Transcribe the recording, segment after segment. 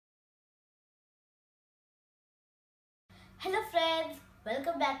Hello friends,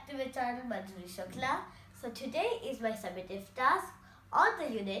 welcome back to my channel Manjari Shukla. So today is my summative task on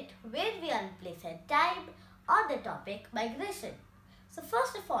the unit where we are in place and time on the topic migration. So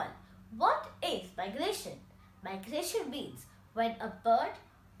first of all, what is migration? Migration means when a bird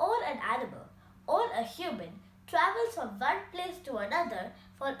or an animal or a human travels from one place to another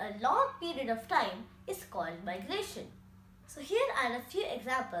for a long period of time is called migration. So here are a few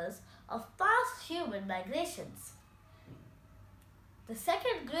examples of past human migrations. The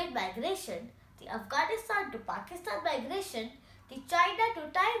second Great Migration, the Afghanistan to Pakistan migration, the China to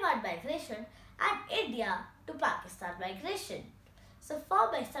Taiwan migration, and India to Pakistan migration. So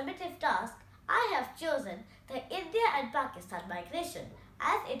for my summative task, I have chosen the India and Pakistan migration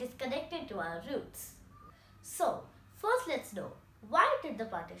as it is connected to our roots. So first let's know, why did the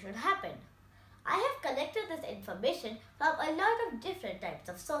partition happen? I have collected this information from a lot of different types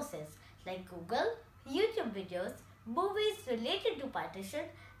of sources like Google, YouTube videos, movies related to partition,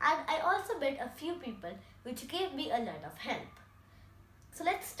 and I also met a few people which gave me a lot of help. So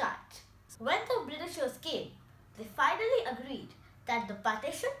let's start. When the Britishers came, they finally agreed that the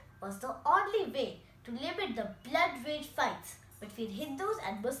partition was the only way to limit the blood rage fights between Hindus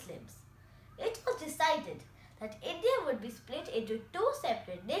and Muslims. It was decided that India would be split into two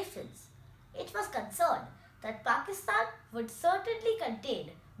separate nations. It was concerned that Pakistan would certainly contain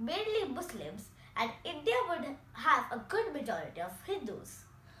mainly Muslims and India would have a good majority of Hindus.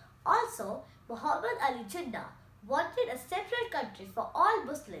 Also, Muhammad Ali Jinnah wanted a separate country for all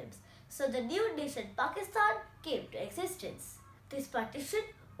Muslims, so the new nation Pakistan came to existence. This partition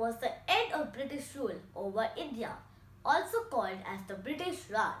was the end of British rule over India, also called as the British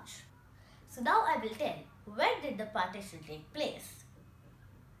Raj. So now I will tell, when did the partition take place?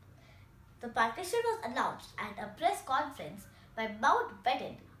 The partition was announced at a press conference by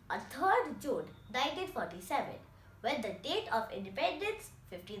Mountbatten on 3rd June 1947, when the date of independence,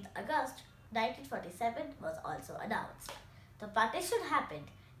 15th August 1947, was also announced. The partition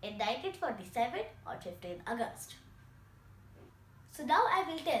happened in 1947 on 15th August. So now I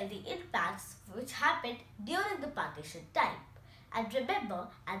will tell the impacts which happened during the partition time. And remember,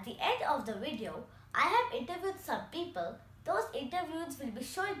 at the end of the video, I have interviewed some people. Those interviews will be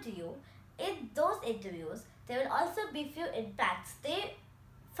shown to you. In those interviews, there will also be few impacts they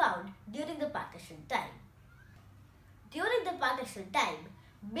found during the partition time. During the partition time,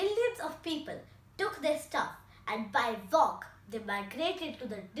 millions of people took their stuff and by walk they migrated to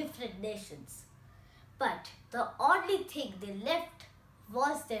the different nations. But the only thing they left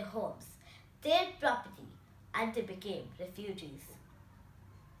was their homes, their property, and they became refugees.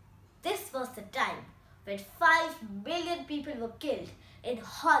 This was the time when 5 million people were killed in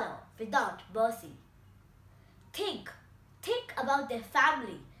horror without mercy. Think about their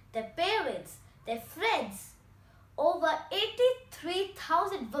family, their parents, their friends. Over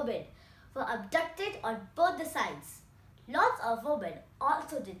 83,000 women were abducted on both the sides. Lots of women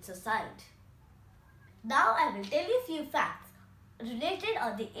also did suicide. Now I will tell you a few facts related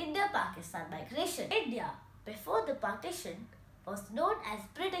on the India-Pakistan migration. India, before the partition, was known as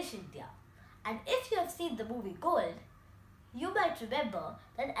British India. And if you have seen the movie Gold, you might remember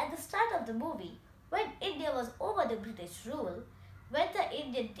that at the start of the movie, when India was over the British rule, when the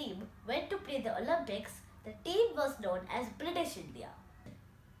Indian team went to play the Olympics, the team was known as British India.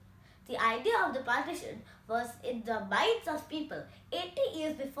 The idea of the partition was in the minds of people 80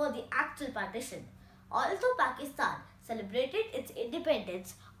 years before the actual partition. Although Pakistan celebrated its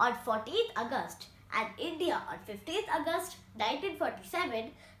independence on 14th August and India on 15th August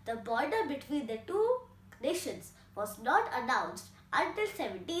 1947, the border between the two nations was not announced until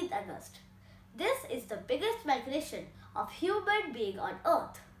 17th August. This is the biggest migration of human being on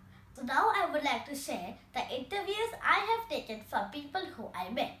earth. So now I would like to share the interviews I have taken from people who I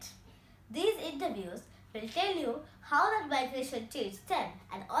met. These interviews will tell you how that migration changed them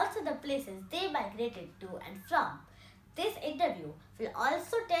and also the places they migrated to and from. This interview will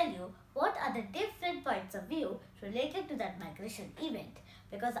also tell you what are the different points of view related to that migration event,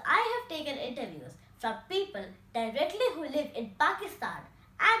 because I have taken interviews from people directly who live in Pakistan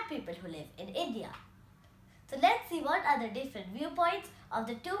and people who live in India. So let's see what are the different viewpoints of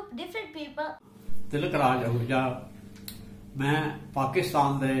the two different people. Tilak Raj Ahuja मैं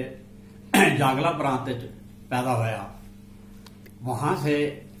पाकिस्तान दे जागला प्रांत में पैदा होया। वहाँ से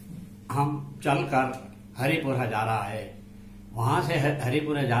हम चलकर हरिपुर हजारा आए। वहाँ से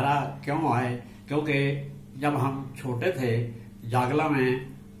हरिपुर हजारा क्यों आए? क्योंकि जब हम छोटे थे जागला में,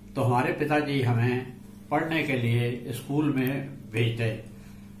 तो हमारे पिताजी हमें पढ़ने के लिए स्कूल में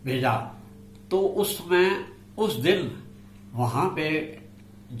भेजा। तो उसमें उस दिन वहाँ पे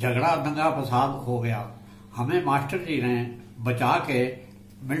झगड़ा दंगा फसाद हो गया हमें मास्टर जी ने बचा के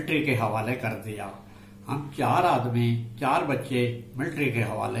मिलिट्री के हवाले कर दिया। हम 4 आदमी 4 बच्चे मिलिट्री के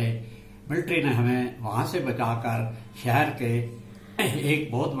हवाले, मिलिट्री ने हमें वहां से बचाकर शहर के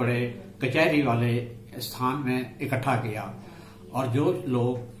एक बहुत बड़े कचहरी वाले स्थान में इकट्ठा किया, और जो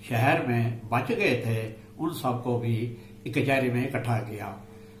लोग शहर में बच गए थे उन सबको भी कचहरी में इकट्ठा किया।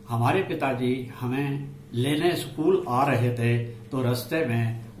 हमारे पिताजी हमें लेने स्कूल आ रहे थे तो रास्ते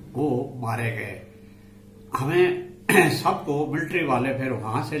में वो मारे गए। हमें सबको मिलिट्री वाले फिर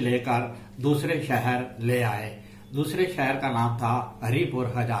वहां से लेकर दूसरे शहर ले आए। दूसरे शहर का नाम था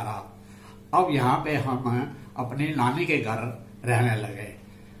हरिपुर हजारा। अब यहाँ पे हम अपनी नानी के घर रहने लगे।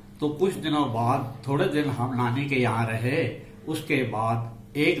 तो कुछ दिनों बाद, थोड़े दिन हम नानी के यहाँ रहे। उसके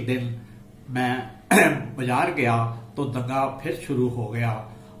बाद एक दिन मैं बाजार गया तो दंगा फिर शुरू हो गया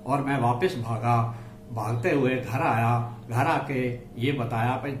और मैं वापस भागा। भागते हुए घर आया। घर आके ये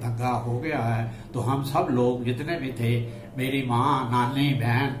बताया भाई दंगा हो गया है। तो हम सब लोग जितने भी थे, मेरी माँ, नानी,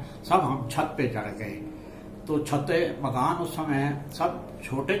 बहन, सब हम छत पे चढ़ गए। तो छते मकान उस समय सब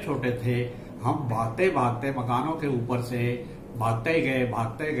छोटे छोटे थे। हम भागते भागते मकानों के ऊपर से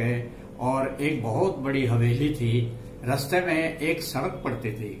भागते गए और एक बहुत बड़ी हवेली थी। रास्ते में एक सड़क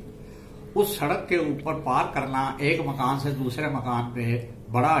पड़ती थी। उस सड़क के ऊपर पार करना एक मकान से दूसरे मकान पे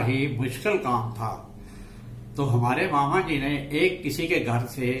बड़ा ही मुश्किल काम था। तो हमारे मामा जी ने एक किसी के घर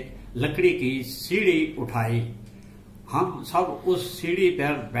से लकड़ी की सीढ़ी उठाई। हम सब उस सीढ़ी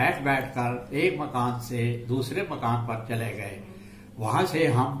पर बैठ कर एक मकान से दूसरे मकान पर चले गए। वहां से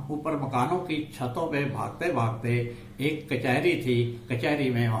हम ऊपर मकानों की छतों पे भागते भागते एक कचहरी थी, कचहरी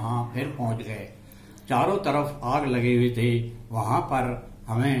में वहां फिर पहुंच गए। चारों तरफ आग लगी हुई थी। वहां पर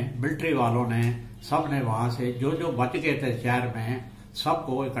हमें मिलिट्री वालों ने, सब ने वहां से जो जो बच गए थे शहर में,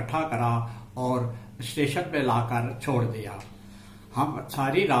 सबको इकट्ठा करा और स्टेशन पे लाकर छोड़ दिया। हम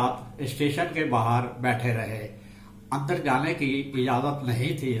सारी रात स्टेशन के बाहर बैठे रहे। अंदर जाने की इजाजत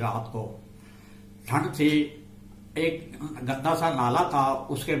नहीं थी। रात को ठंड थी। एक गंदा सा नाला था,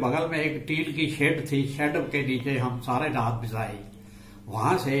 उसके बगल में एक टीन की शेड थी। शेड के नीचे हम सारे रात बिताई।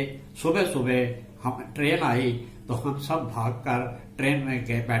 वहां से सुबह सुबह हम ट्रेन आई तो हम सब भागकर ट्रेन में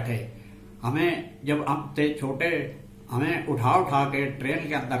गए बैठे। हमें जब हम थे छोटे, हमें उठा के ट्रेन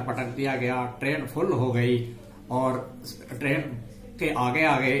के अंदर पटक दिया गया। ट्रेन फुल हो गई और ट्रेन के आगे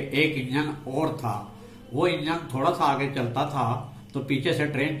आगे एक इंजन और था। वो इंजन थोड़ा सा आगे चलता था तो पीछे से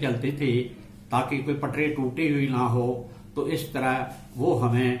ट्रेन चलती थी ताकि कोई पटरी टूटी हुई ना हो। तो इस तरह वो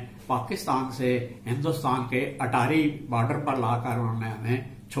हमें पाकिस्तान से हिंदुस्तान के अटारी बॉर्डर पर लाकर उन्होंने हमें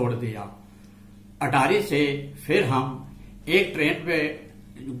छोड़ दिया। अटारी से फिर हम एक ट्रेन पे,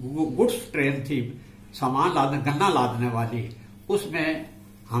 गुड्स ट्रेन थी, सामान लादने, गन्ना लादने वाली, उसमें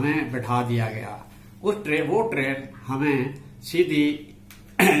हमें बिठा दिया गया। वो ट्रेन हमें सीधी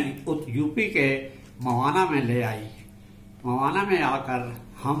यूपी के मवाना में ले आई। मवाना में आकर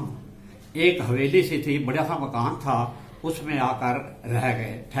हम एक हवेली सी थी, बड़ा सा मकान था, उसमें आकर रह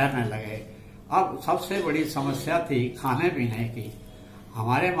गए, ठहरने लगे। अब सबसे बड़ी समस्या थी खाने पीने की।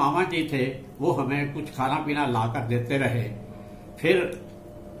 हमारे मामा जी थे, वो हमें कुछ खाना पीना लाकर देते रहे। फिर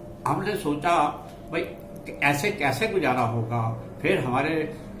हमने सोचा भाई ऐसे कैसे गुजारा होगा। फिर हमारे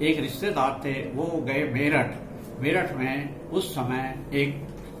एक रिश्तेदार थे, वो गए मेरठ। मेरठ में उस समय एक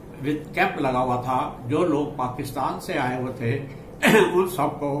कैंप लगा हुआ था। जो लोग पाकिस्तान से आए हुए थे उन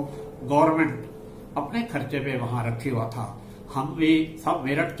सबको गवर्नमेंट अपने खर्चे पे वहां रखे हुआ था। हम भी सब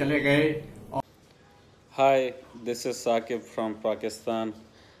मेरठ चले गए। Hi, this is Saqib from Pakistan.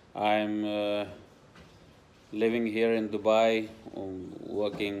 I'm living here in Dubai,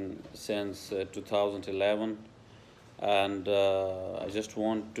 working since 2011, and I just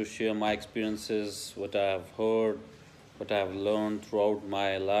want to share my experiences, what I have heard, what I have learned throughout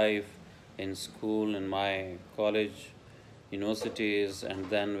my life in school, in my college, universities, and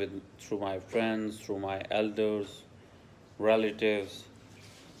then through my friends, through my elders, relatives,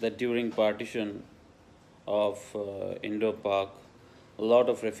 that during partition of Indo-Pak, a lot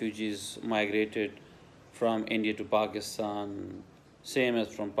of refugees migrated from India to Pakistan, same as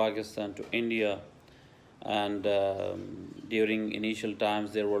from Pakistan to India. And during initial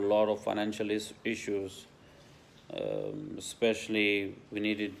times there were a lot of financial issues, especially we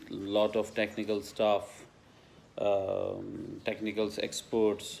needed a lot of technical staff, technical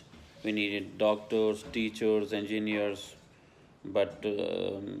experts. We needed doctors, teachers, engineers, but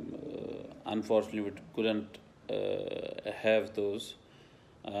unfortunately we couldn't have those,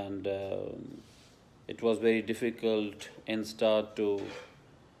 and it was very difficult in start to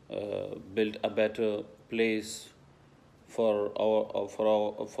build a better place for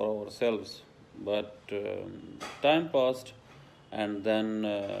ourselves. But time passed, and then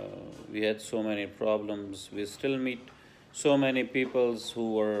we had so many problems. We still meet so many peoples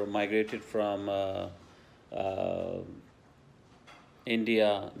who were migrated from uh,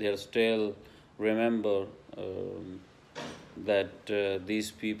 India. They are still remember that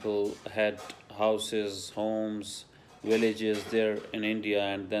these people had houses, homes, villages there in India,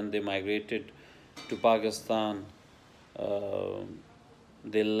 and then they migrated to Pakistan. Uh,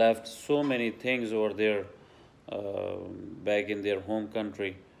 they left so many things over there back in their home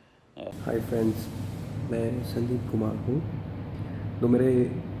country. Hi friends, मैं संदीप कुमार हूँ। तो मेरे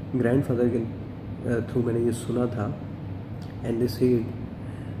grandfather के through मैंने ये सुना था, and they said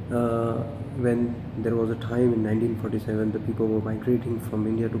when there was a time in 1947 the people were migrating from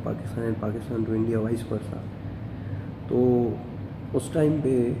India to Pakistan and Pakistan to India, vice versa. तो उस टाइम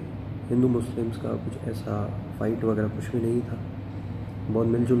पे हिंदू मुस्लिम्स का कुछ ऐसा फाइट वगैरह कुछ भी नहीं था, बहुत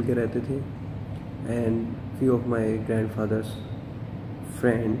मिलजुल के रहते थे। And few of my grandfathers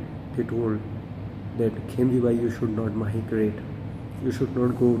friend, they told that Khemji bhai, you should not migrate, you should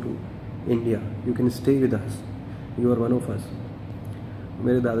not go to India, you can stay with us, you are one of us।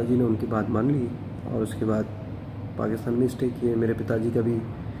 मेरे दादाजी ने उनकी बात मान ली और उसके बाद पाकिस्तान में स्टे किए। मेरे पिताजी का भी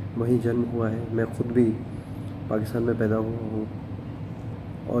वहीं जन्म हुआ है, मैं ख़ुद भी पाकिस्तान में पैदा हुआ हूँ,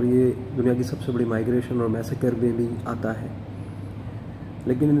 और ये दुनिया की सबसे बड़ी माइग्रेशन और मैसेकर में भी आता है।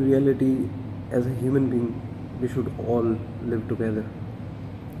 लेकिन in reality as a human being we should all live together.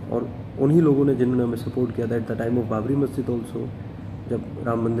 और उन्हीं लोगों ने जिन्होंने हमें सपोर्ट किया था at the time of Babri मस्जिद ऑल्सो, जब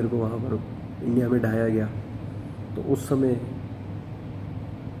राम मंदिर को वहाँ पर इंडिया में ढाया गया, तो उस समय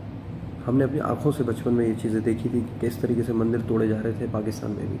हमने अपनी आँखों से बचपन में ये चीज़ें देखी थी कि किस तरीके से मंदिर तोड़े जा रहे थे।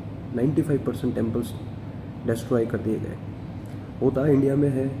 पाकिस्तान में भी 95% टेम्पल्स डिस्ट्रॉय कर दिए गए। होता इंडिया में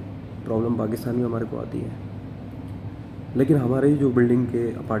है, प्रॉब्लम पाकिस्तान में हमारे को आती है। लेकिन हमारे जो बिल्डिंग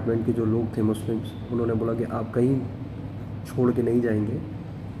के अपार्टमेंट के जो लोग थे मुस्लिम्स, उन्होंने बोला कि आप कहीं छोड़ के नहीं जाएंगे,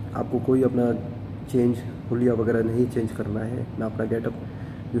 आपको कोई अपना चेंज हुलिया वगैरह नहीं चेंज करना है, ना अपना getup,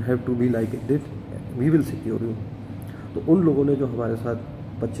 you have to be like it, we will secure you. तो उन लोगों ने जो हमारे साथ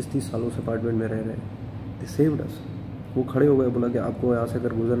 25-30 सालों से अपार्टमेंट में रह रहे हैं, दे सेव्ड अस। वो खड़े हो गए, बोला कि आपको यहाँ से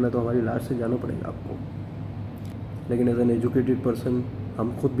अगर गुजरना है तो हमारी लाश से जाना पड़ेगा आपको। लेकिन एज एन एजुकेटेड पर्सन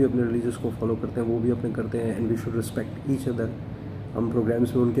हम खुद भी अपने रिलीजियस को फॉलो करते हैं, वो भी अपने करते हैं, and we should respect each other. हम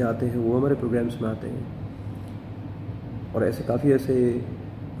प्रोग्राम्स में उनके आते हैं, वो हमारे प्रोग्राम्स में आते हैं, और ऐसे काफ़ी ऐसे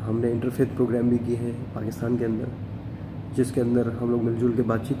हमने इंटरफेथ प्रोग्राम भी किए हैं पाकिस्तान के अंदर, जिसके अंदर हम लोग मिलजुल के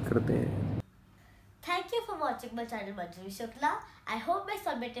बातचीत करते हैं। Thank you for watching my channel Manjari Shukla. I hope my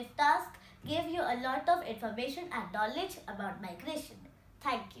submissive task gave you a lot of information and knowledge about migration.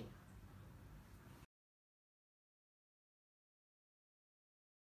 Thank you.